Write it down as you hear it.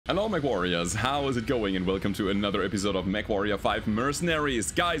Hello Mechwarriors, how is it going? And welcome to another episode of Mechwarrior 5 Mercenaries.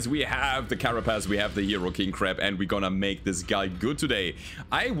 Guys, we have the Carapace, we have the Hero King Crab, and we're gonna make this guy good today.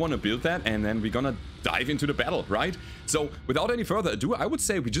 I wanna build that, and then we're gonna dive into the battle, right? So, without any further ado, I would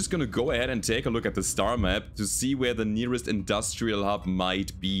say we're just gonna go ahead and take a look at the star map to see where the nearest industrial hub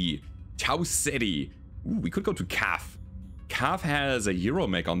might be. Tau City. Ooh, we could go to Kaf. Kaf has a Hero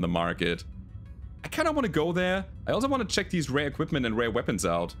Mech on the market. I kind of want to go there. I also want to check these rare equipment and rare weapons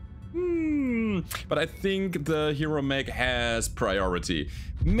out. But I think the Hero Mech has priority.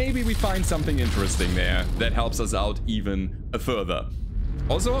 Maybe we find something interesting there that helps us out even further.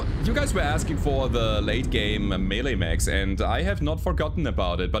 Also, you guys were asking for the late game Melee Mechs, and I have not forgotten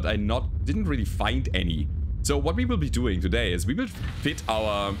about it, but I didn't really find any. So what we will be doing today is we will fit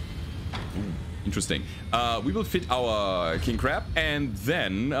our... Interesting. We will fit our King Crab, and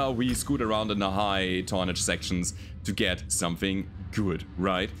then we scoot around in the high tonnage sections to get something good,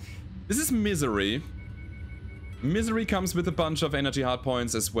 right? This is Misery. Misery comes with a bunch of energy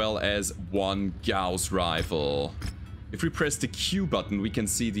hardpoints as well as one Gauss rifle. If we press the Q button, we can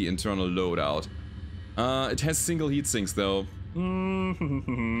see the internal loadout. It has single heat sinks though. What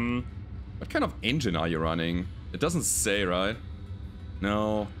kind of engine are you running? It doesn't say, right?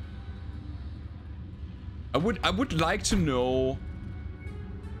 No. I would like to know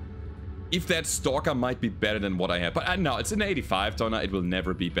if that Stalker might be better than what I have. But no, it's an 85 tonner. It will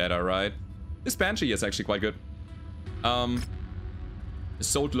never be better, right? This Banshee is actually quite good.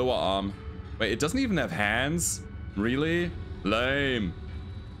 Assault lower arm. Wait, it doesn't even have hands? Really? Lame.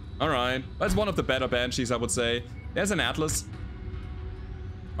 Alright. That's one of the better Banshees, I would say. There's an Atlas.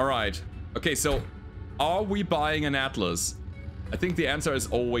 Alright. Okay, so are we buying an Atlas? I think the answer is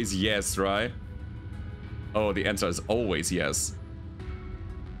always yes, right? Oh, the answer is always yes.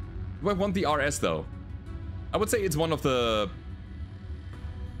 Do I want the RS though? I would say it's one of the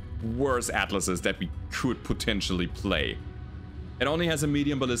worst Atlases that we could potentially play. It only has a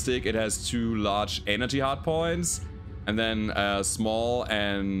medium ballistic, it has 2 large energy hardpoints, and then a small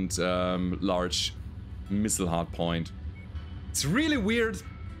and large missile hardpoint. It's really weird.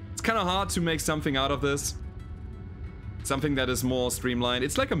 It's kind of hard to make something out of this. Something that is more streamlined.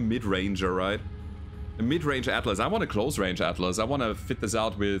 It's like a mid-ranger, right? A mid-range Atlas. I want a close-range Atlas. I want to fit this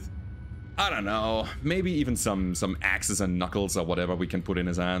out with, I don't know, maybe even some axes and knuckles or whatever we can put in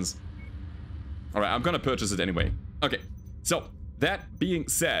his hands. Alright, I'm gonna purchase it anyway. Okay, so that being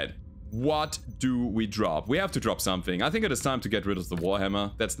said, what do we drop? We have to drop something. I think it is time to get rid of the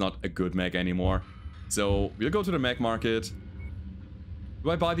Warhammer. That's not a good mech anymore. So we'll go to the mech market. Do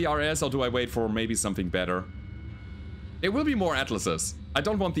I buy the RS or do I wait for maybe something better? There will be more Atlases. I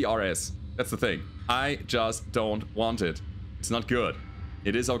don't want the RS. That's the thing. I just don't want it. It's not good.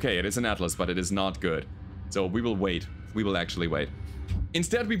 It is okay. It is an Atlas, but it is not good. So we will wait. We will actually wait.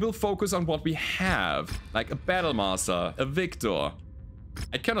 Instead, we will focus on what we have. Like a Battlemaster, a Victor.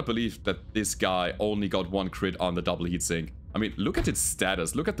 I cannot believe that this guy only got 1 crit on the double heatsink. I mean, look at its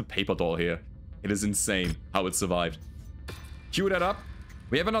status. Look at the paper doll here. It is insane how it survived. Cue that up.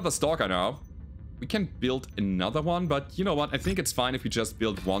 We have another Stalker now. We can build another one, but you know what? I think it's fine if we just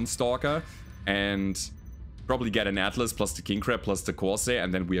build 1 Stalker and probably get an Atlas plus the King Crab plus the Corsair,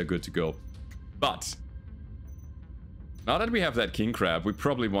 and then we are good to go. But now that we have that King Crab, we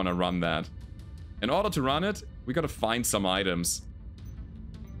probably want to run that. In order to run it, we gotta find some items.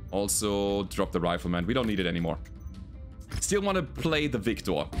 Also, drop the Rifleman. We don't need it anymore. Still want to play the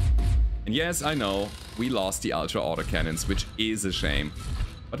Victor. And yes, I know, we lost the Ultra Autocannons, which is a shame.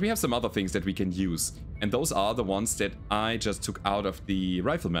 But we have some other things that we can use. And those are the ones that I just took out of the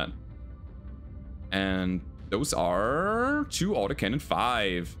Rifleman. And those are 2 Autocannon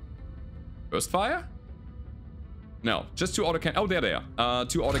 5. Burst fire? No, just 2 Autocannon. Oh, there they are.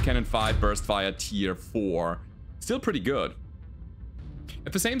 2 Autocannon 5 burst fire tier 4. Still pretty good.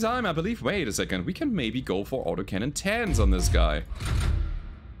 At the same time, I believe, wait a second, we can maybe go for Autocannon 10s on this guy.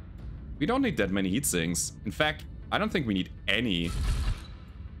 We don't need that many heat sinks. In fact, I don't think we need any.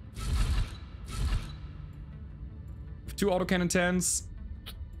 2 Autocannon 10s.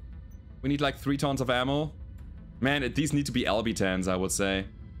 We need like 3 tons of ammo. Man, these need to be LB 10s, I would say.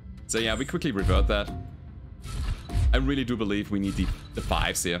 So yeah, we quickly revert that. I really do believe we need the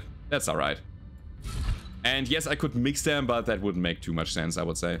 5s here. That's alright. And yes, I could mix them, but that wouldn't make too much sense, I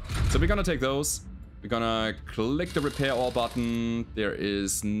would say. So we're gonna take those. We're gonna click the repair all button. There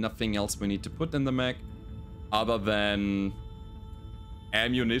is nothing else we need to put in the mech other than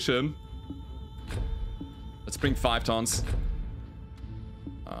ammunition. Let's bring 5 tons.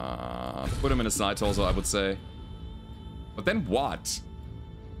 Put them in a side torso, I would say. But then what?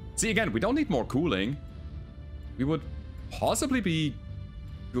 See, again, we don't need more cooling. We would possibly be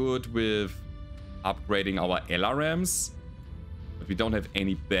good with upgrading our LRMs, but we don't have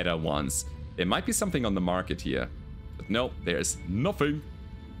any better ones. There might be something on the market here, but no, there's nothing.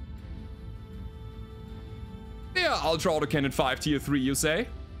 Yeah, Ultra Autocannon 5 tier 3, you say?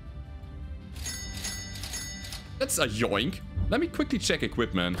 That's a yoink. Let me quickly check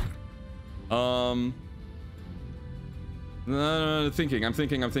equipment. I'm thinking.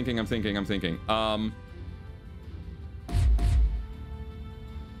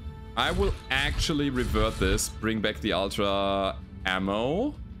 I will actually revert this, bring back the Ultra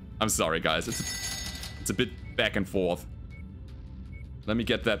ammo. I'm sorry, guys. It's a bit back and forth. Let me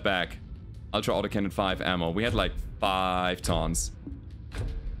get that back. Ultra Autocannon 5 ammo. We had like 5 tons.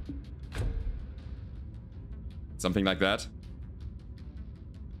 Something like that.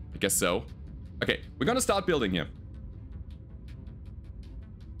 I guess so. Okay, we're gonna start building here.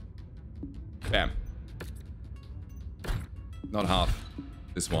 Bam. Not half.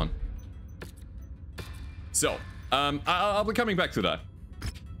 This one. So, I'll be coming back to that.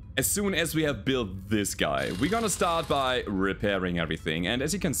 As soon as we have built this guy, we're gonna start by repairing everything. And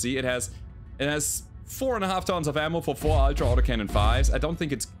as you can see, it has 4.5 tons of ammo for 4 Ultra Autocannon 5s. I don't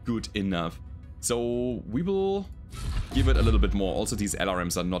think it's good enough. So we will give it a little bit more. Also, these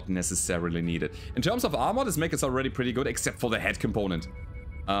LRMs are not necessarily needed. In terms of armor, this mech is already pretty good, except for the head component.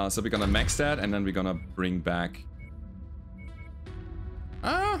 So we're gonna max that, and then we're gonna bring back...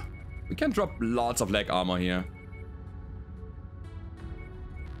 we can drop lots of leg armor here.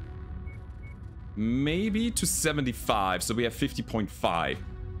 Maybe to 75, so we have 50.5.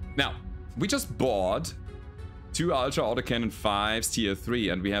 Now, we just bought 2 Ultra Autocannon 5s tier 3,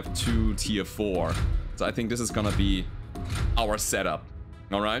 and we have 2 tier 4. So I think this is gonna be our setup.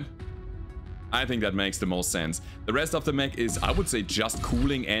 Alright? I think that makes the most sense. The rest of the mech is, I would say, just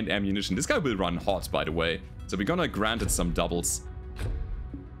cooling and ammunition. This guy will run hot, by the way. So we're gonna grant it some doubles.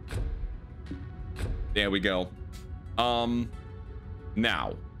 There we go.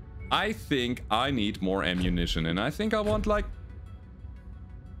 Now, I think I need more ammunition, and I think I want like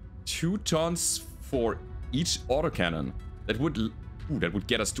 2 tons for each autocannon. That would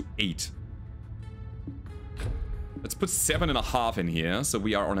get us to 8. Let's put 7.5 in here, so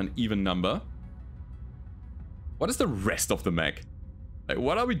we are on an even number. What is the rest of the mech? Like,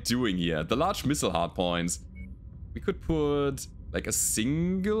 what are we doing here? The large missile hardpoints. We could put like a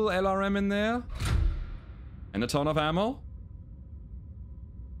single LRM in there. And a ton of ammo.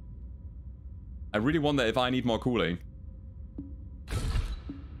 I really wonder if I need more cooling.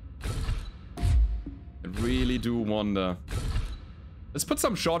 I really do wonder. Let's put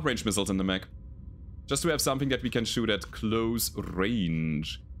some short-range missiles in the mech. Just to have something that we can shoot at close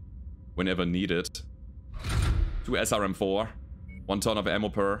range. Whenever needed. 2 SRM4. 1 ton of ammo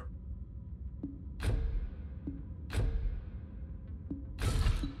per.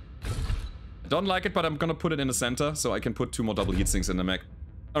 Don't like it, but I'm gonna put it in the center so I can put 2 more double heatsinks in the mech.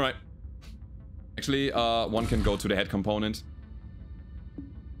 Alright. Actually, 1 can go to the head component.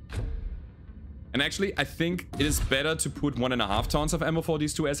 And actually, I think it is better to put 1.5 tons of ammo for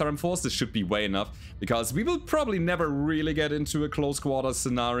these 2 SRM4s. This should be way enough, because we will probably never really get into a close quarters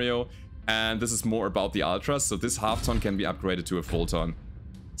scenario. And this is more about the Ultras, so this half ton can be upgraded to a full ton.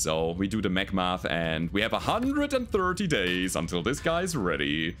 So we do the mech math, and we have 130 days until this guy's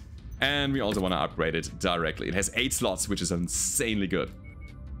ready. And we also want to upgrade it directly. It has 8 slots, which is insanely good.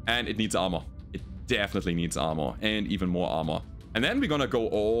 And it needs armor. It definitely needs armor. And even more armor. And then we're gonna go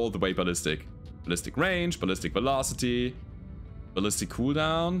all the way ballistic. Ballistic range, ballistic velocity, ballistic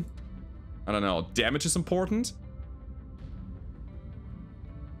cooldown. I don't know. Damage is important.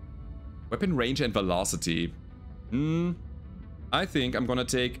 Weapon range and velocity. I think I'm gonna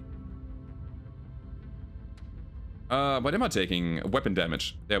take... what am I taking? Weapon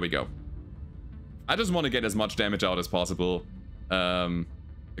damage. There we go. I just want to get as much damage out as possible. The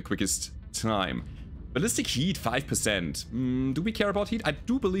quickest time. Ballistic heat, 5%. Do we care about heat? I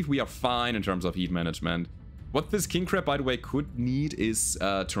do believe we are fine in terms of heat management. What this king crab, by the way, could need is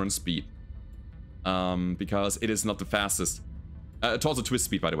turn speed. Because it is not the fastest. Torso twist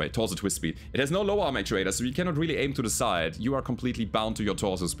speed, by the way. Torso twist speed. It has no low arm actuator, so you cannot really aim to the side. You are completely bound to your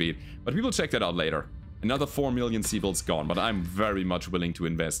torso speed. But we will check that out later. Another 4 million Seabolts gone, but I'm very much willing to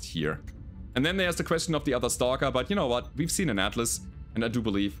invest here. And then there's the question of the other Stalker, but you know what? We've seen an Atlas, and I do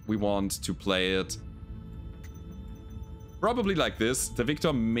believe we want to play it probably like this. The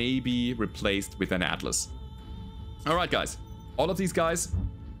Victor may be replaced with an Atlas. Alright, guys. All of these guys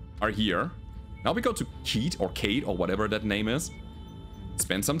are here. Now we go to Keat, or Kate, or whatever that name is.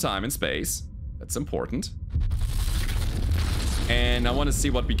 Spend some time in space. That's important. And I want to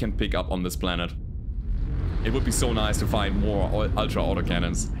see what we can pick up on this planet. It would be so nice to find more ultra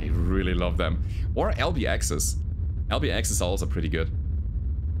autocannons. I really love them. Or LBXs. LBXs are also pretty good.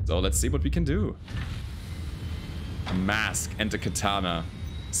 So let's see what we can do. A mask and a katana.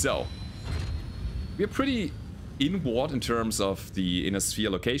 So, we're pretty inward in terms of the inner sphere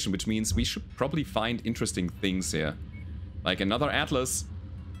location, which means we should probably find interesting things here. Like another atlas.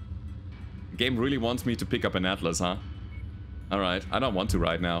 The game really wants me to pick up an atlas, huh? Alright, I don't want to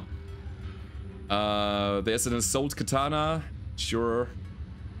right now. There's an assault katana. Sure.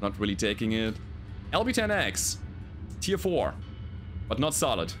 Not really taking it. LB10X. Tier 4. But not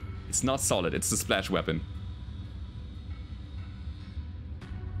solid. It's not solid. It's the splash weapon.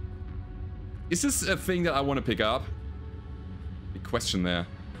 Is this a thing that I want to pick up? Big question there.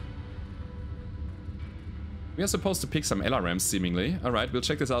 We are supposed to pick some LRMs, seemingly. Alright, we'll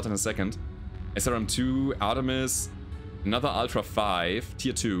check this out in a second. SRM2, Artemis, another Ultra 5,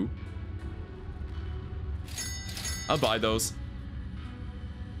 Tier 2. I'll buy those.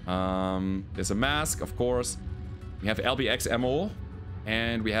 There's a mask, of course. We have LBX ammo.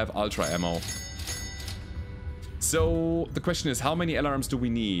 And we have Ultra ammo. So, the question is, how many LRMs do we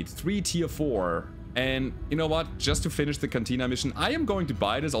need? 3 Tier 4. And, you know what? Just to finish the Cantina mission, I am going to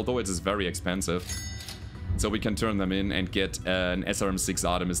buy this, although it is very expensive. So we can turn them in and get an SRM6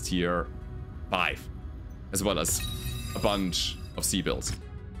 Artemis Tier 5. As well as a bunch of C-builds.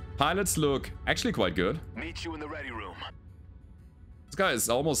 Pilots look actually quite good. Meet you in the ready room. This guy is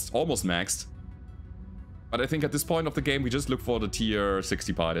almost maxed. But I think at this point of the game, we just look for the tier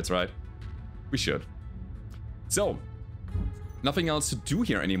 60 pilots, right? We should. So, nothing else to do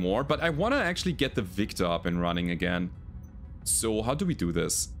here anymore, but I want to actually get the Victor up and running again. So, how do we do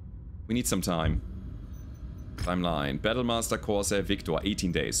this? We need some time. Timeline. Battlemaster, Corsair, Victor,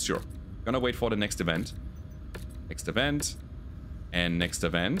 18 days, sure. Gonna wait for the next event. Next event. And next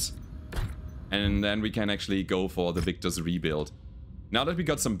event. And then we can actually go for the Victor's rebuild. Now that we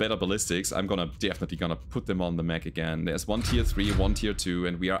got some better ballistics, I'm definitely gonna put them on the mech again. There's one tier 3, one tier 2,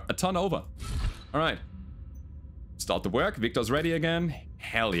 and we are a ton over. Alright. Start the work. Victor's ready again.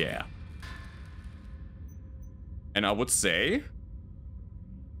 Hell yeah. And I would say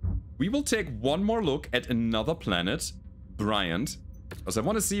we will take one more look at another planet, Bryant, because I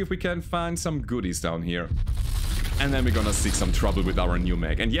want to see if we can find some goodies down here. And then we're gonna seek some trouble with our new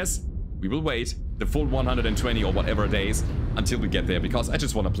mech. And yes, we will wait the full 120 or whatever days until we get there, because I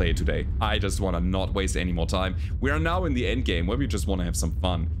just want to play it today. I just want to not waste any more time. We are now in the end game where we just want to have some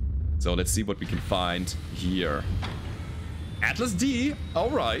fun. So let's see what we can find here. Atlas D,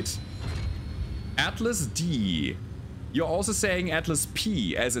 alright. Atlas D. You're also saying Atlas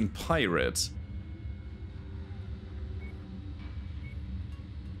P, as in pirate.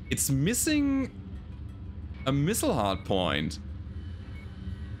 It's missing a missile hardpoint.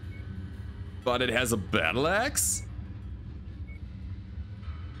 But it has a battle axe?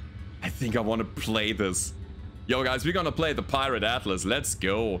 I think I want to play this. Yo guys, we're gonna play the Pirate Atlas. Let's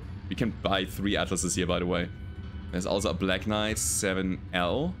go. We can buy 3 Atlases here, by the way. There's also a Black Knight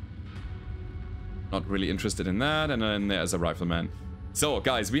 7L. Not really interested in that. And then there's a Rifleman. So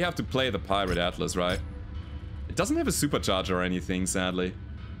guys, we have to play the Pirate Atlas, right? It doesn't have a supercharger or anything, sadly.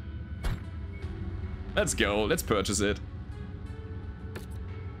 Let's go. Let's purchase it.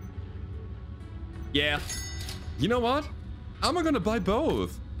 Yeah. You know what? I'm gonna buy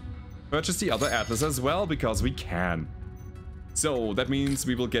both. Purchase the other Atlas as well, because we can. So, that means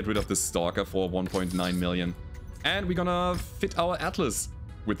we will get rid of the Stalker for 1.9 million. And we're gonna fit our Atlas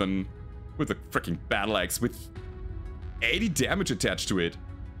with a freaking battle axe with 80 damage attached to it.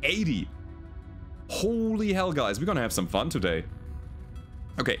 80. Holy hell, guys. We're gonna have some fun today.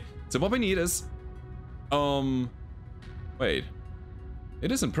 Okay, so what we need is... Wait.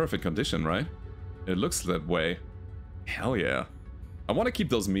 It is in perfect condition, right? It looks that way. Hell yeah. I want to keep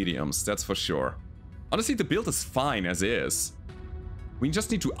those mediums, that's for sure. Honestly, the build is fine as is. We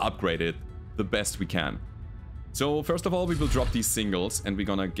just need to upgrade it the best we can. So, first of all, we will drop these singles and we're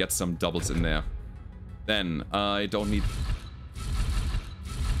gonna get some doubles in there. Then, I don't need...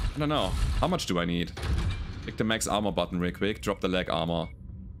 I don't know. How much do I need? Click the max armor button real quick. Drop the leg armor.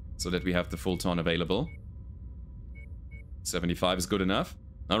 So that we have the full ton available. 75 is good enough.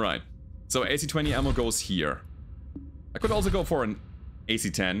 Alright. So AC-20 ammo goes here. I could also go for an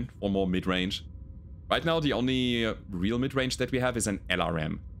AC-10 or more mid-range. Right now the only real mid-range that we have is an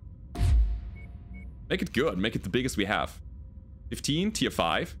LRM. Make it good, make it the biggest we have. 15, tier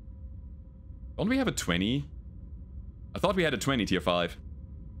 5. Don't we have a 20? I thought we had a 20 tier 5.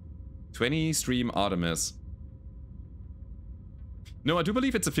 20 stream Artemis. No, I do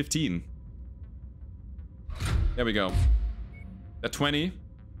believe it's a 15. There we go. That 20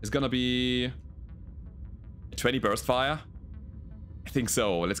 is gonna be 20 burst fire? I think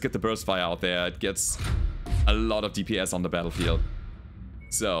so. Let's get the burst fire out there. It gets a lot of DPS on the battlefield.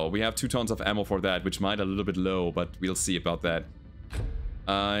 So, we have 2 tons of ammo for that, which might a little bit low, but we'll see about that.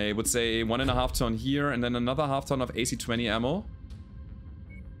 I would say 1.5 ton here, and then another half ton of AC-20 ammo.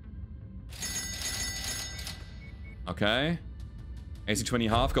 Okay. AC-20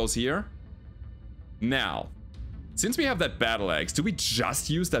 half goes here. Now, since we have that battle axe, do we just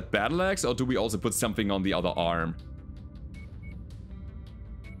use that battle axe, or do we also put something on the other arm?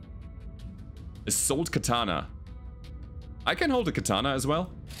 Assault katana. I can hold a katana as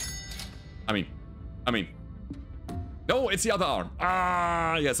well. I mean. No, it's the other arm.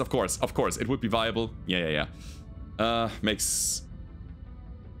 Ah, yes, of course. It would be viable. Yeah. Makes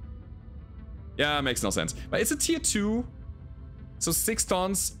no sense. But it's a tier 2. So 6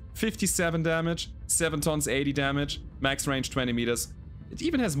 tons, 57 damage. 7 tons, 80 damage. Max range 20 meters. It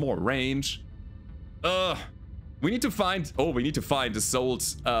even has more range. We need to find... Oh, we need to find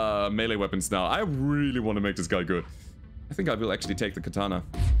assault melee weapons now. I really want to make this guy good. I think I will actually take the katana.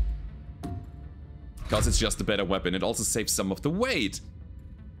 Because it's just a better weapon. It also saves some of the weight.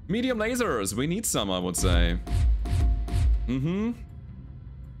 Medium lasers. We need some, I would say.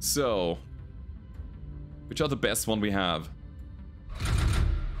 So. Which are the best one we have?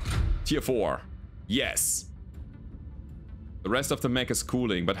 Tier 4. Yes. The rest of the mech is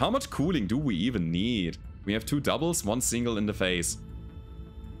cooling. But how much cooling do we even need? We have 2 doubles, 1 single in the face.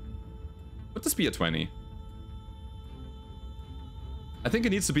 Would this be a 20? I think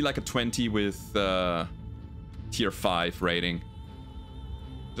it needs to be like a 20 with tier 5 rating.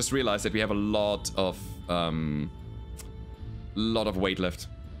 Just realized that we have a lot of weight left.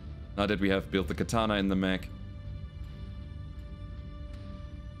 Now that we have built the katana in the mech.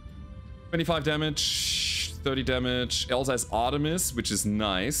 25 damage, 30 damage. It also has Artemis, which is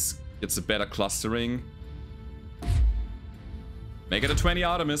nice. It's a better clustering. Make it a 20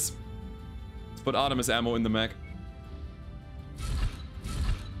 Artemis. Let's put Artemis ammo in the mech.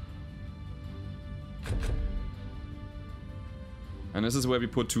 And this is where we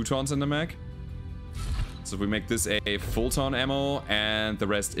put 2 tons in the mech. So we make this a full ton ammo, and the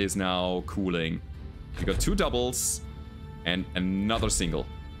rest is now cooling. We got 2 doubles and another single.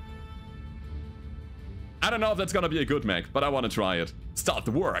 I don't know if that's gonna be a good mech, but I want to try it. Start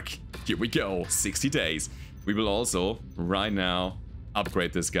the work. Here we go. 60 days. We will also, right now,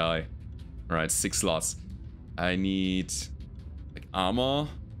 upgrade this guy. Alright, 6 slots. I need... like, armor.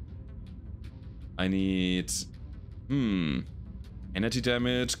 I need... energy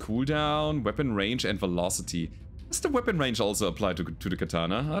damage, cooldown, weapon range, and velocity. Does the weapon range also apply to the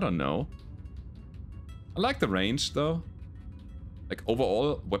katana? I don't know. I like the range, though. Like,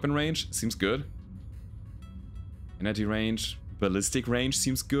 overall, weapon range seems good. Energy range, ballistic range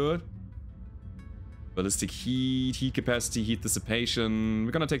seems good. Ballistic heat, heat capacity, heat dissipation.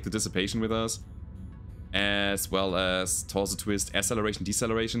 We're gonna take the dissipation with us. As well as torso twist, acceleration,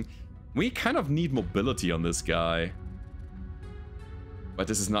 deceleration. We kind of need mobility on this guy. But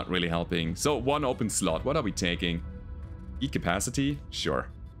this is not really helping. So, 1 open slot. What are we taking? Heat capacity? Sure.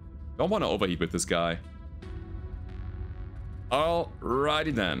 Don't want to overheat with this guy.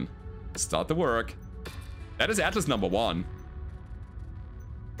 Alrighty then. Start the work. That is Atlas number 1.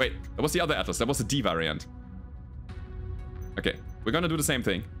 Wait, that was the other Atlas. That was the D variant. Okay, we're gonna do the same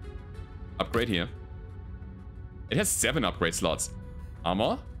thing. Upgrade here. It has 7 upgrade slots.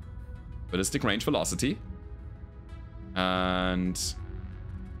 Armor. Ballistic range, velocity. And...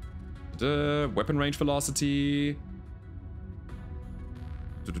 the weapon range, velocity.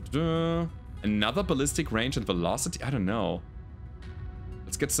 Another ballistic range and velocity? I don't know.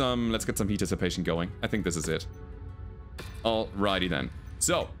 Let's get some heat dissipation going. I think this is it. Alrighty then.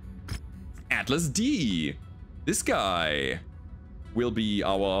 So, Atlas D. This guy will be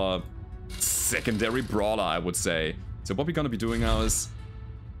our secondary brawler, I would say. So what we're gonna be doing now is...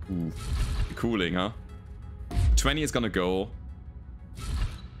 ooh, cooling, huh? 20 is gonna go.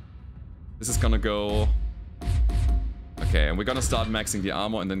 This is gonna go. Okay, and we're gonna start maxing the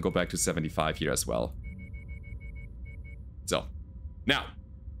armor and then go back to 75 here as well. So, now,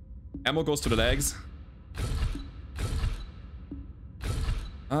 ammo goes to the legs.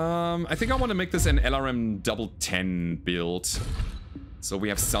 I think I want to make this an LRM double 10 build. So we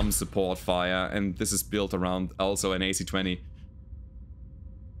have some support fire, and this is built around also an AC-20.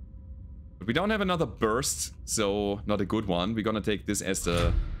 But we don't have another burst, so not a good one. We're gonna take this as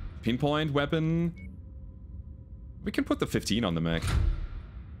the pinpoint weapon. We can put the 15 on the mech.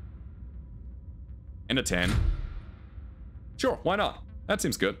 And a 10. Sure, why not? That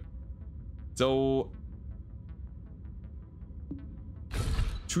seems good. So...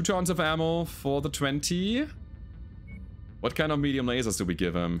 2 tons of ammo for the 20. What kind of medium lasers do we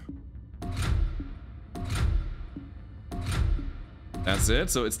give him? That's it.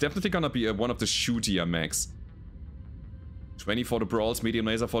 So it's definitely gonna be one of the shootier mechs. 20 for the brawls, medium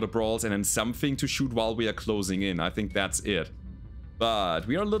laser for the brawls, and then something to shoot while we are closing in. I think that's it. But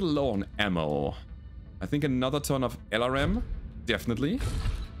we are a little low on ammo. I think another ton of LRM, definitely.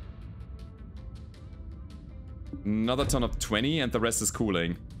 Another ton of 20, and the rest is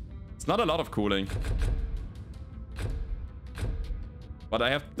cooling. It's not a lot of cooling. But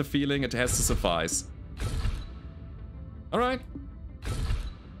I have the feeling it has to suffice. Alright.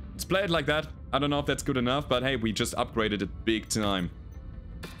 Let's play it like that. I don't know if that's good enough, but hey, we just upgraded it big time.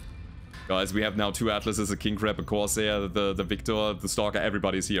 Guys, we have now 2 Atlases, a King Crab, a Corsair, the Victor, the Stalker,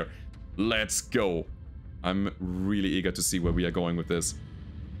 everybody's here. Let's go. I'm really eager to see where we are going with this.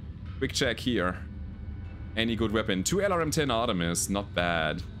 Quick check here. Any good weapon. 2 LRM-10 Artemis, not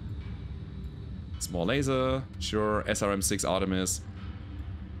bad. Small laser, sure. SRM-6 Artemis.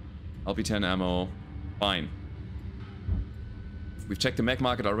 LP-10 ammo, fine. We've checked the mech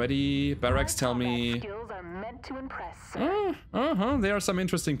market already. Barracks tell me... there are some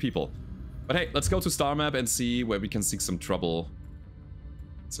interesting people. But hey, let's go to Star Map and see where we can seek some trouble.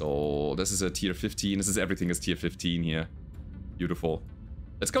 So, this is a tier 15. This is everything is tier 15 here. Beautiful.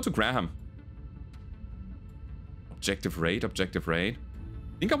 Let's go to Graham. Objective raid, objective raid.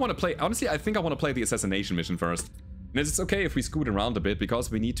 I think I want to play... Honestly, I think I want to play the assassination mission first. And it's okay if we scoot around a bit, because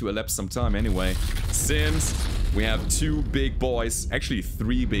we need to elapse some time anyway. Since we have 2 big boys, actually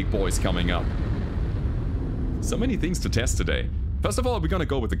 3 big boys coming up. So many things to test today. First of all, we're gonna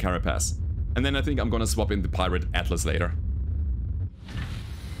go with the Carapace. And then I think I'm gonna swap in the Pirate Atlas later.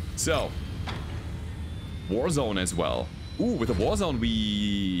 So, Warzone as well. Ooh, with the Warzone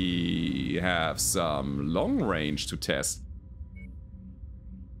we have some long range to test.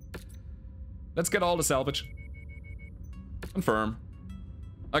 Let's get all the salvage. Confirm.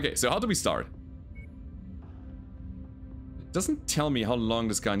 Okay, so how do we start? It doesn't tell me how long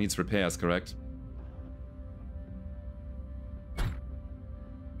this guy needs repairs, correct?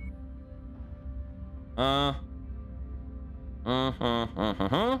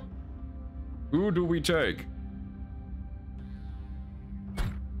 Who do we take?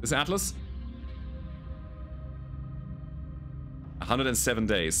 This Atlas? 107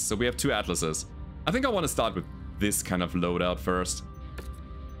 days, so we have 2 Atlases. I think I want to start with this kind of loadout first.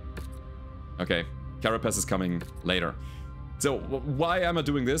 Okay, Carapace is coming later. So, why am I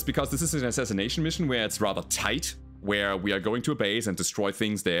doing this? Because this is an assassination mission where it's rather tight, where we are going to a base and destroy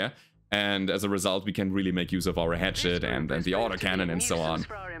things there. And as a result, we can really make use of our hatchet and the autocannon and so on.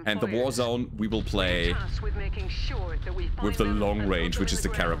 And the Warzone, we will play with the long range, which is the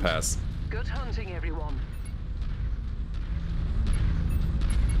Carapace. Good hunting, everyone.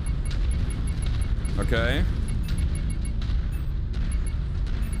 Okay.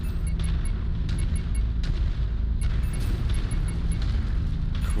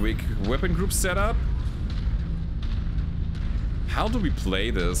 Quick weapon group setup. How do we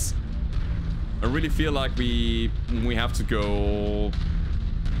play this? I really feel like we have to go...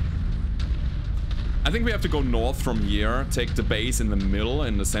 I think we have to go north from here, take the base in the middle,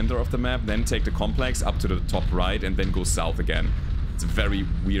 in the center of the map, then take the complex up to the top right, and then go south again. It's a very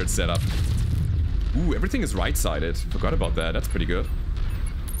weird setup. Ooh, everything is right-sided. Forgot about that. That's pretty good.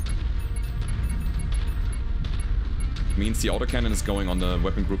 Means the autocannon is going on the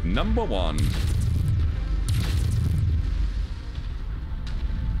weapon group number 1.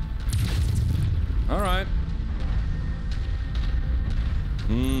 Alright.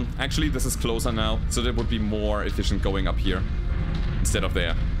 Actually, this is closer now, so that would be more efficient going up here instead of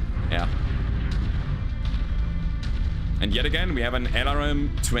there. Yeah. And yet again, we have an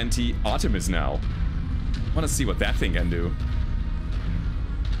LRM-20 Artemis now. I want to see what that thing can do.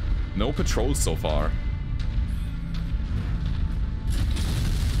 No patrols so far.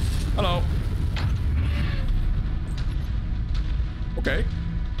 Hello. Okay.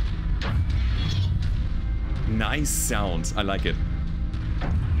 Nice sound. I like it.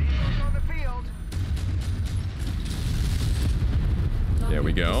 There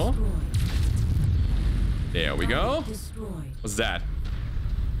we go. There we go. What's that?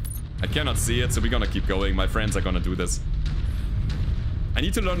 I cannot see it, so we're gonna keep going. My friends are gonna do this. I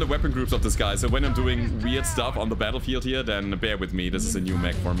need to learn the weapon groups of this guy, so when I'm doing weird stuff on the battlefield here, then bear with me. This is a new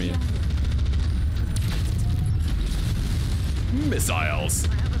mech for me. Missiles.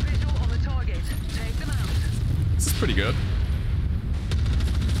 I have a visual on the target. Take them out. This is pretty good.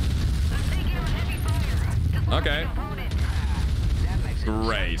 Okay.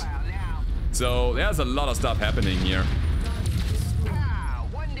 Great. So there's a lot of stuff happening here.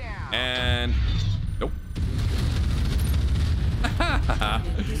 And nope.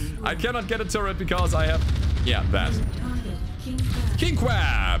 I cannot get a turret because I have... Yeah, that. King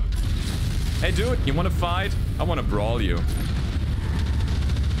Crab! Hey, dude, you want to fight? I want to brawl you.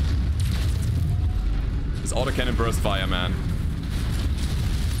 This autocannon burst fire, man.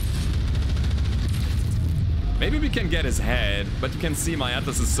 Maybe we can get his head, but you can see my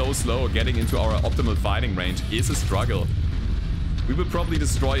Atlas is so slow. Getting into our optimal fighting range is a struggle. We will probably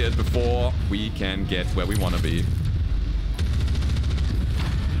destroy it before we can get where we want to be.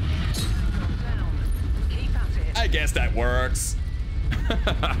 I guess that works.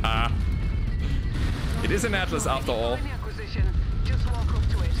 It is an Atlas after all.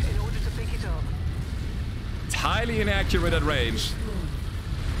 It's highly inaccurate at range.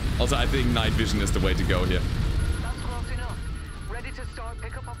 Also, I think night vision is the way to go here. That's close enough. Ready to start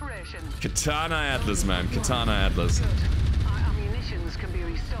pickup operation. Katana Atlas, man. Katana Atlas. Good. Our ammunitions can be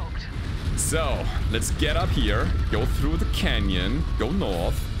restocked. So, let's get up here, go through the canyon, go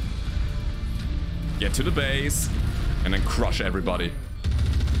north, get to the base, and then crush everybody.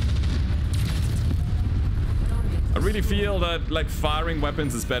 I really feel that, like, firing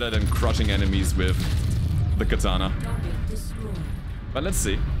weapons is better than crushing enemies with the katana. But let's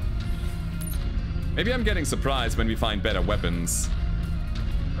see. Maybe I'm getting surprised when we find better weapons.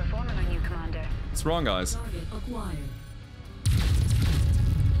 Performing on you, Commander. What's wrong, guys?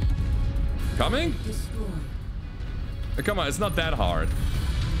 Coming? Oh, come on, it's not that hard.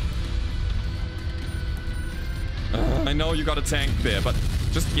 I know you got a tank there, but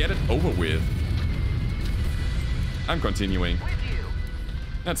just get it over with. I'm continuing.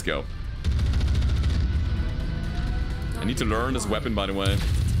 Let's go. I need to learn this weapon, by the way.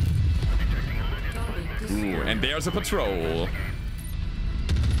 Ooh, and there's a patrol.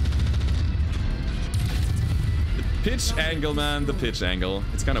 The pitch angle, man. The pitch angle.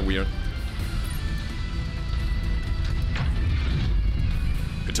 It's kind of weird.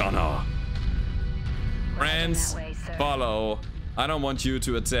 Katana. Friends, follow. I don't want you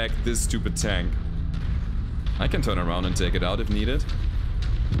to attack this stupid tank. I can turn around and take it out if needed.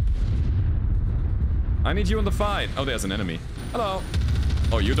 I need you in the fight. Oh, there's an enemy. Hello.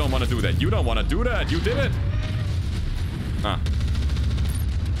 Oh, you don't want to do that. You don't want to do that. You did it. Ah. We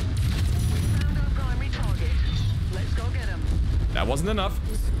found our primary target. Let's go get him. That wasn't enough.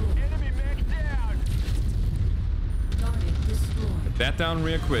 Enemy mech down. Get that down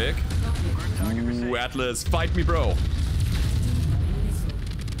real quick. Ooh, Atlas, fight me, bro.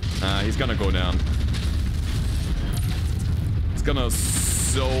 He's gonna go down. He's gonna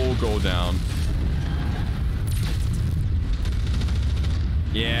so go down.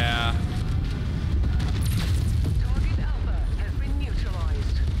 Yeah. Target Alpha has been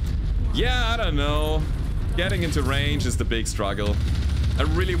neutralized. Yeah, I don't know. Getting into range is the big struggle. I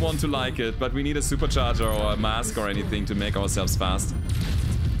really want to like it, but we need a supercharger or a mask or anything to make ourselves fast.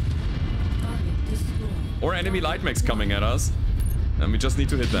 Or enemy light mechs coming at us. And we just need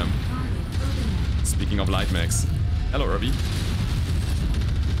to hit them. Speaking of light mechs. Hello, Irby.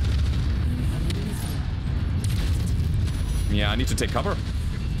 Yeah, I need to take cover.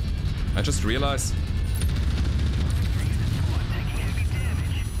 I just realized.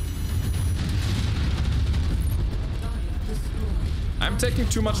 I'm taking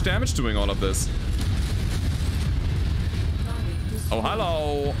too much damage doing all of this. Oh,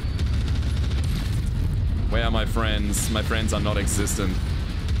 hello. Where are my friends? My friends are not existent.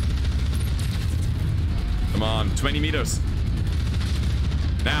 Come on, 20 meters.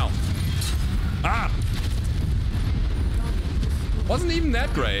 Now. Ah! Wasn't even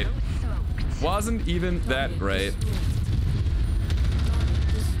that great. Wasn't even that great.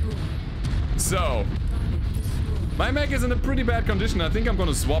 So, my mech is in a pretty bad condition. I think I'm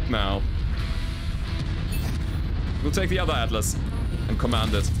gonna swap now. We'll take the other Atlas and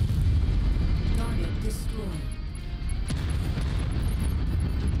command it.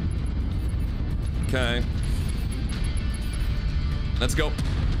 Okay. Let's go.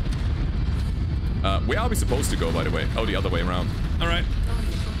 Where are we supposed to go, by the way? Oh, the other way around. All right.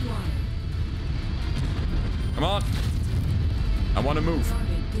 Come on. I want to move.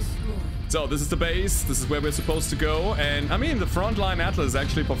 So, this is the base. This is where we're supposed to go. And, I mean, the frontline Atlas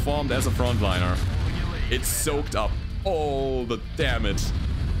actually performed as a frontliner. It soaked up all the damage.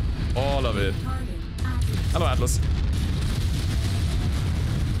 All of it. Hello, Atlas.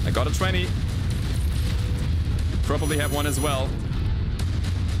 I got a 20. Probably have one as well.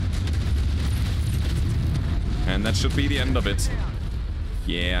 And that should be the end of it.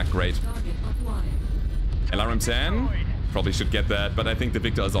 Yeah, great. LRM-10. Probably should get that, but I think the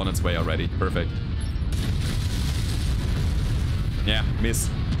Victor is on its way already. Perfect. Yeah, miss.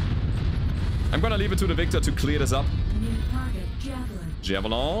 I'm gonna leave it to the Victor to clear this up. New target javelin.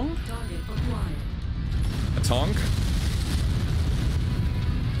 Javelin. A tonk.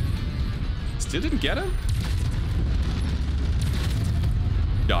 Still didn't get him?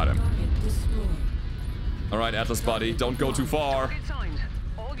 Got him. Alright, Atlas buddy, don't go too far.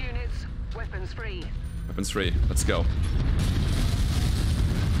 All units, weapons free. Weapons free. Let's go.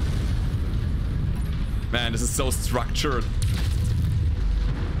 Man, this is so structured.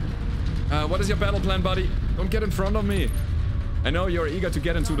 What is your battle plan, buddy? Don't get in front of me. I know you're eager to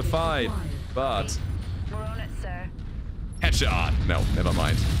get into the fight, but... We're on it, sir. Headshot! No, never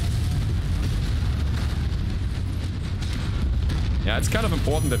mind. Yeah, it's kind of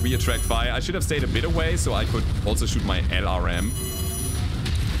important that we attract fire. I should have stayed a bit away so I could also shoot my LRM.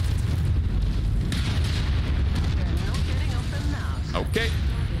 Okay.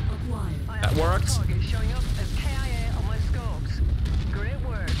 That worked.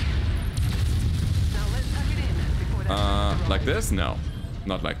 Like this? No.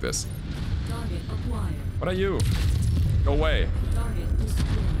 Not like this. What are you? Go away.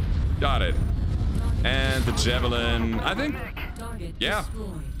 Got it. And the javelin, I think... Yeah.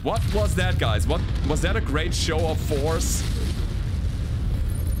 What was that, guys? What was that? A great show of force?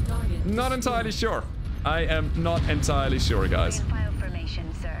 Not entirely sure. I am not entirely sure, guys.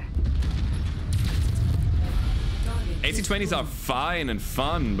 AC-20s are fine and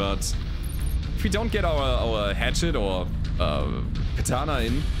fun, but if we don't get our hatchet or katana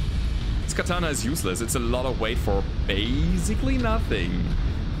in, this katana is useless. It's a lot of weight for basically nothing.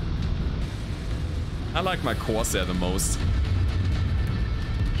 I like my Corsair the most.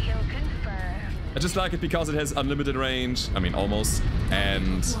 I just like it because it has unlimited range. I mean, almost.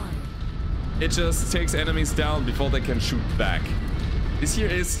 And it just takes enemies down before they can shoot back. This here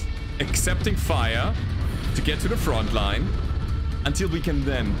is accepting fire to get to the front line until we can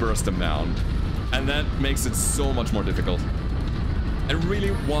then burst them down. And that makes it so much more difficult. I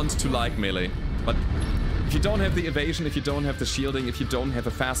really want to like melee, but if you don't have the evasion, if you don't have the shielding, if you don't have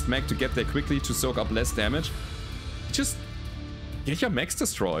a fast mech to get there quickly to soak up less damage, just get your mechs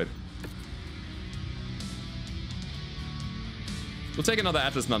destroyed. We'll take another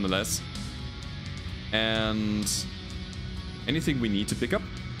Atlas nonetheless. And anything we need to pick up?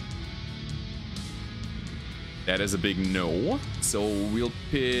 That is a big no. So we'll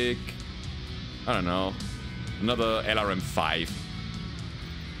pick, I don't know, another LRM-5.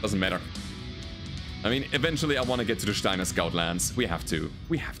 Doesn't matter. I mean, eventually I want to get to the Steiner Scout lands. We have to.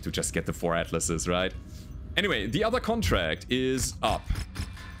 We have to just get the 4 Atlases, right? Anyway, the other contract is up.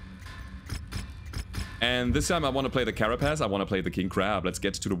 And this time I want to play the Carapace. I want to play the King Crab. Let's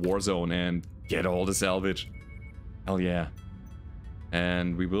get to the war zone and get all the salvage. Hell yeah.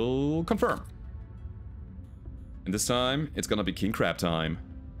 And we will confirm. And this time it's gonna be King Crab time.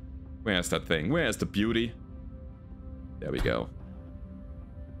 Where's that thing? Where's the beauty? There we go.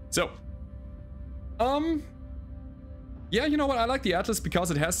 So, yeah, you know what? I like the Atlas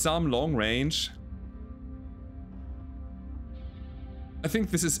because it has some long range. I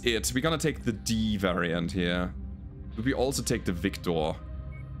think this is it. We're gonna take the D variant here. But we also take the Victor.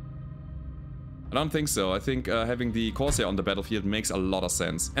 I don't think so. I think having the Corsair on the battlefield makes a lot of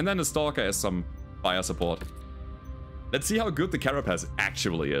sense. And then the Stalker as some fire support. Let's see how good the Carapace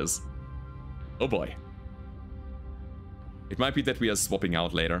actually is. Oh boy. It might be that we are swapping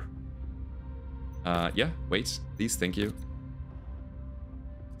out later. Yeah, wait, please, thank you.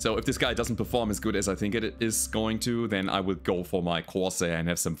 So if this guy doesn't perform as good as I think it is going to, then I will go for my Corsair and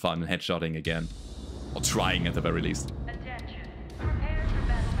have some fun headshotting again. Or trying at the very least. Attention. Prepare for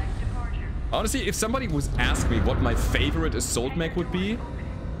Battlemech departure. Honestly, if somebody was asking me what my favorite assault mech would be,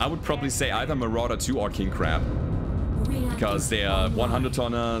 I would probably say either Marauder 2 or King Crab. Because they are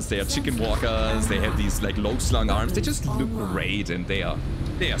 100-tonners, they are chicken walkers, they have these like low-slung arms, they just look great and they are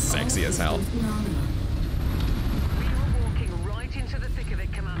sexy as hell. We are walking right into the thick of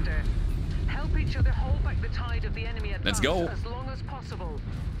it, Commander. Help each other hold back the tide of the enemy advance Let's go. as long as possible,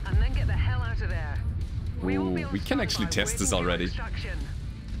 and then get the hell out of there. Ooh, we can actually test this already.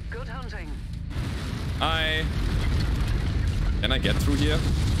 Good hunting. Hi. Can I get through here?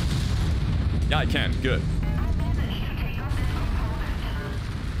 Yeah, I can. Good.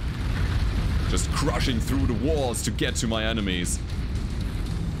 Just crushing through the walls to get to my enemies.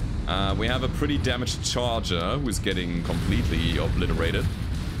 We have a pretty damaged Charger who's getting completely obliterated.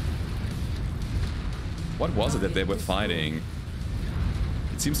 What was it that they were fighting?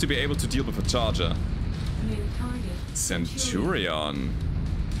 It seems to be able to deal with a Charger. Centurion.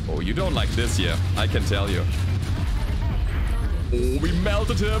 Oh, you don't like this here, I can tell you. Oh, we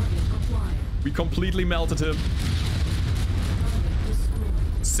melted him. We completely melted him.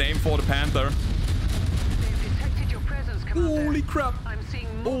 Same for the Panther. They've detected your presence, Commander. Holy crap. I'm seeing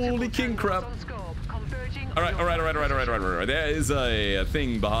Holy king crap. on scope, converging on Alright, your alright. There is a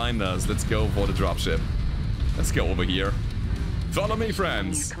thing behind us. Let's go for the dropship. Let's go over here. Follow me,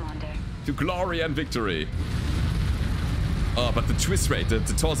 friends. Commander. To glory and victory. Oh, but the twist rate, the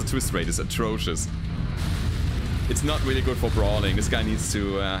torso twist rate is atrocious. It's not really good for brawling. This guy needs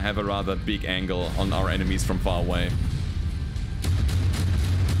to have a rather big angle on our enemies from far away.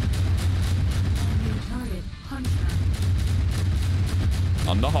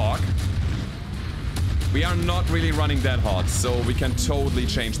 On the Hawk. We are not really running that hot, so we can totally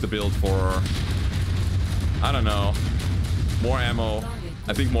change the build for... I don't know. More ammo.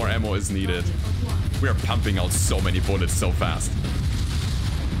 I think more ammo is needed. We are pumping out so many bullets so fast.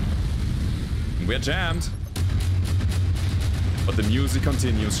 We're jammed. But the music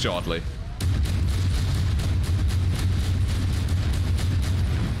continues shortly.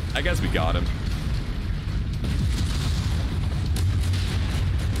 I guess we got him.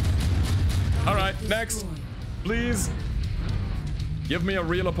 Alright, next. Please. Give me a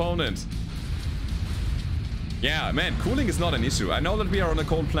real opponent. Yeah, man, cooling is not an issue. I know that we are on a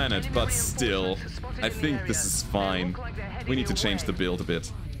cold planet, but still, I think this is fine. We need to change the build a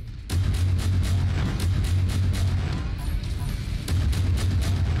bit.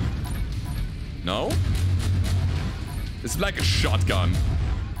 No? It's like a shotgun.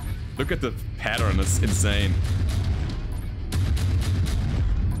 Look at the pattern, it's insane.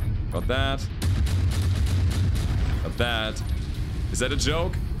 Got that. Got that. Is that a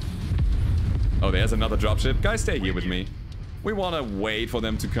joke? Oh, there's another dropship. Guys, stay here with me. We want to wait for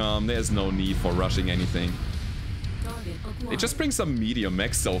them to come. There's no need for rushing anything. They just bring some medium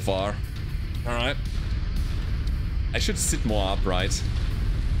mechs so far. Alright. I should sit more upright.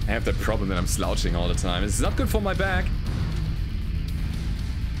 I have that problem that I'm slouching all the time. It's not good for my back.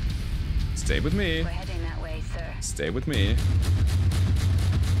 Stay with me. We're heading that way, sir. Stay with me.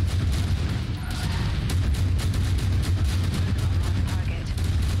 Target.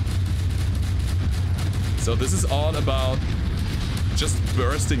 So this is all about just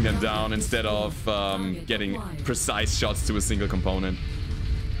bursting them down instead of getting precise shots to a single component.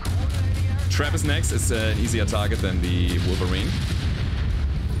 Travis next is an easier target than the Wolverine.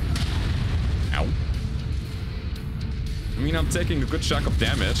 Ow. I mean, I'm taking a good chunk of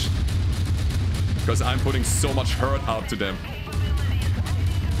damage because I'm putting so much hurt out to them.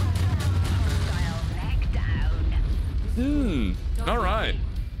 Alright.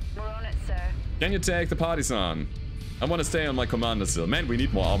 We're on it, sir. Can you take the partisan? I want to stay on my commander still. Man, we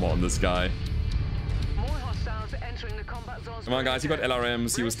need more armor on this guy. More hostiles entering the combat zones. Come on, guys. You got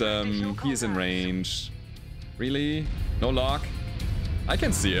LRMs. Use them. He is in range. Really? No lock? I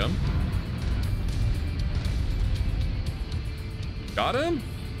can see him. Got him?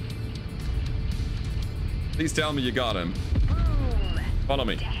 Please tell me you got him. Boom. Follow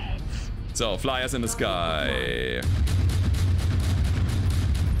me. Heads. So, flyers in the sky.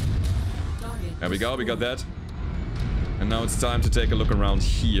 There we go, we got that. And now it's time to take a look around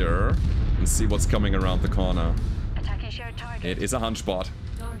here and see what's coming around the corner. Attacking shared target. It is a hunchbot.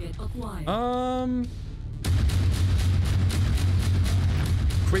 Target acquired.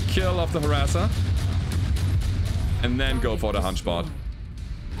 Quick kill of the harasser. And then go for the hunchbot.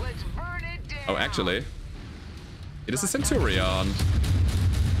 Let's burn it down. Oh, actually, it is a Centurion.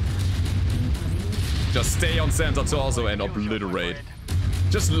 Just stay on center torso and obliterate.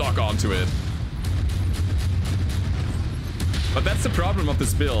 Just lock onto it. But that's the problem of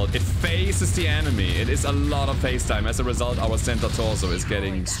this build. It faces the enemy. It is a lot of face time. As a result, our center torso is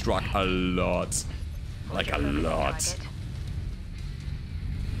getting struck a lot. Like a lot.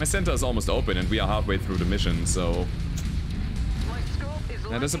 My center is almost open and we are halfway through the mission, so... My scope is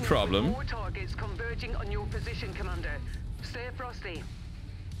That is a lighting up with problem. more targets converging on your position, Commander. Stay frosty.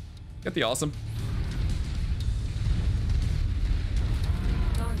 Get the awesome.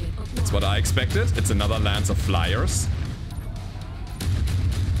 Target acquired. That's what I expected. It's another lance of flyers.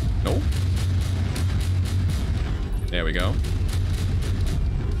 No. There we go.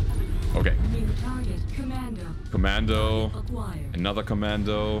 Okay. New target. Commando. Commando. Acquired. Another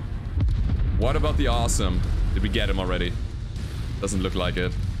commando. What about the awesome? Did we get him already? Doesn't look like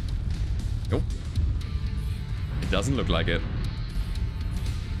it. Nope. It doesn't look like it.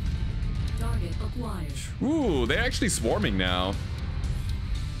 Target acquired. Ooh, they're actually swarming now.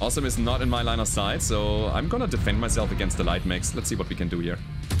 Awesome is not in my line of sight, so I'm gonna defend myself against the light mechs. Let's see what we can do here.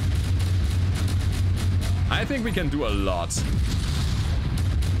 I think we can do a lot.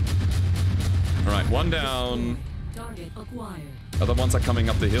 Alright, one down. Target acquired. Other ones are coming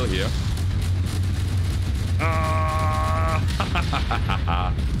up the hill here. Ah!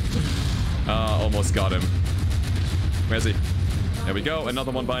 Almost got him. Where's he? There we go.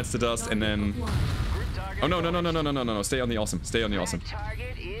 Another one bites the dust, and then... Oh, no, no, no, no, no, no, no, no. Stay on the awesome. Stay on the awesome.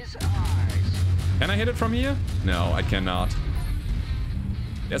 Target is ours. Can I hit it from here? No, I cannot.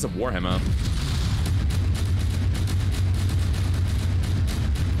 There's a Warhammer.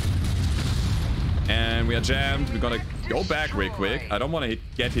 And we are jammed. We gotta go back real quick. I don't want to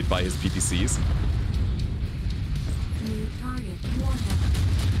get hit by his PPCs.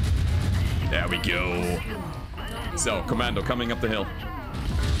 There we go. So, Commando coming up the hill.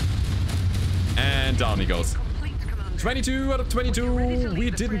 And down he goes. 22 out of 22. We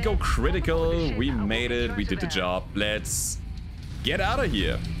didn't go critical. We made it. We did the job. Let's get out of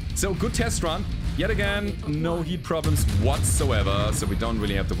here. So, good test run. Yet again, no heat problems whatsoever. So, we don't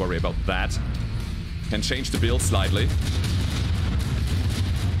really have to worry about that. Can change the build slightly.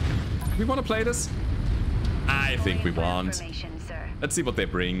 We want to play this? I think we want. Let's see what they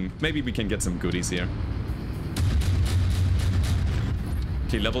bring. Maybe we can get some goodies here.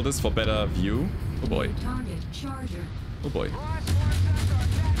 Okay, level this for better view. Oh boy. Oh boy.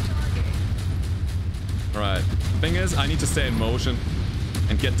 Alright. Thing is, I need to stay in motion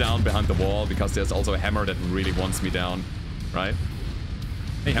and get down behind the wall because there's also a hammer that really wants me down. Right?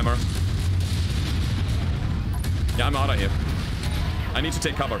 Hey, hammer. Yeah, I'm out of here. I need to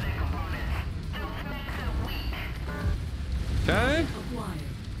take cover. Okay.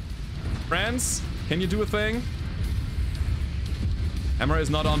 Friends, can you do a thing? Hammer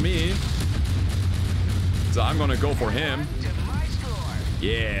is not on me. So I'm gonna go for him.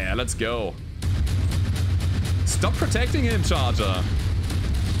 Yeah, let's go. Stop protecting him, Charger.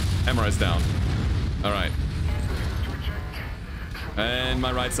 Hammer is down. Alright. And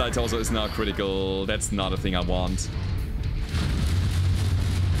my right side also is now critical. That's not a thing I want.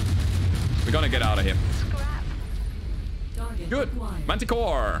 We're gonna get out of here. Good.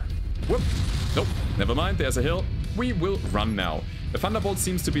 Manticore. Whoop. Nope. Never mind. There's a hill. We will run now. The Thunderbolt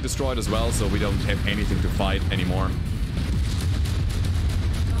seems to be destroyed as well, so we don't have anything to fight anymore.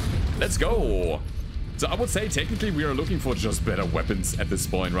 Let's go. So I would say technically we are looking for just better weapons at this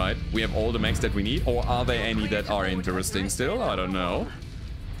point, right? We have all the mechs that we need, or are there any that are interesting still? I don't know.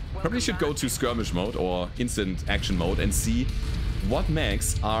 Probably should go to skirmish mode or instant action mode and see what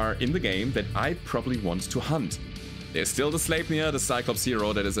mechs are in the game that I probably want to hunt. There's still the Sleipnir, the Cyclops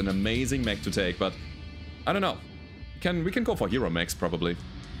Hero, that is an amazing mech to take, but I don't know. We can go for hero mechs probably.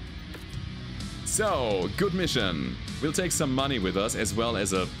 So, good mission. We'll take some money with us as well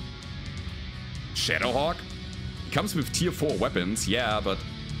as a Shadowhawk. It comes with tier 4 weapons, yeah, but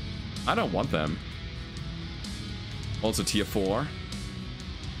I don't want them. Also tier 4.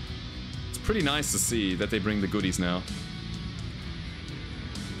 It's pretty nice to see that they bring the goodies now.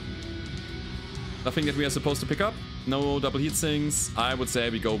 Nothing that we are supposed to pick up? No double heat sinks. I would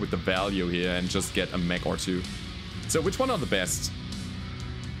say we go with the value here and just get a mech or two. So which one are the best?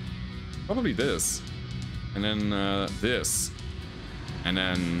 Probably this. And then this. And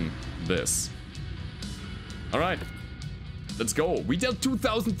then this. Alright. Let's go. We dealt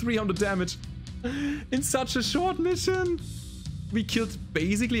 2,300 damage in such a short mission. We killed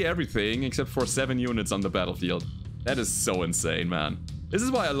basically everything except for 7 units on the battlefield. That is so insane, man. This is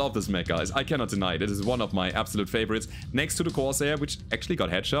why I love this mech, guys. I cannot deny it. It is one of my absolute favorites. Next to the Corsair, which actually got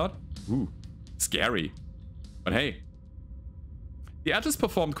headshot. Ooh, scary. But hey. The Atlas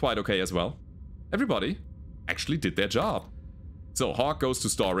performed quite okay as well. Everybody actually did their job. So, Hawk goes to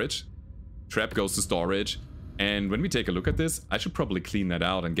storage. Trap goes to storage. And when we take a look at this, I should probably clean that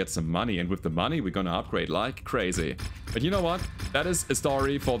out and get some money. And with the money, we're gonna upgrade like crazy. But you know what? That is a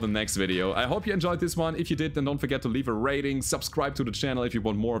story for the next video. I hope you enjoyed this one. If you did, then don't forget to leave a rating, subscribe to the channel if you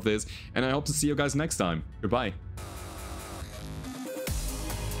want more of this. And I hope to see you guys next time. Goodbye.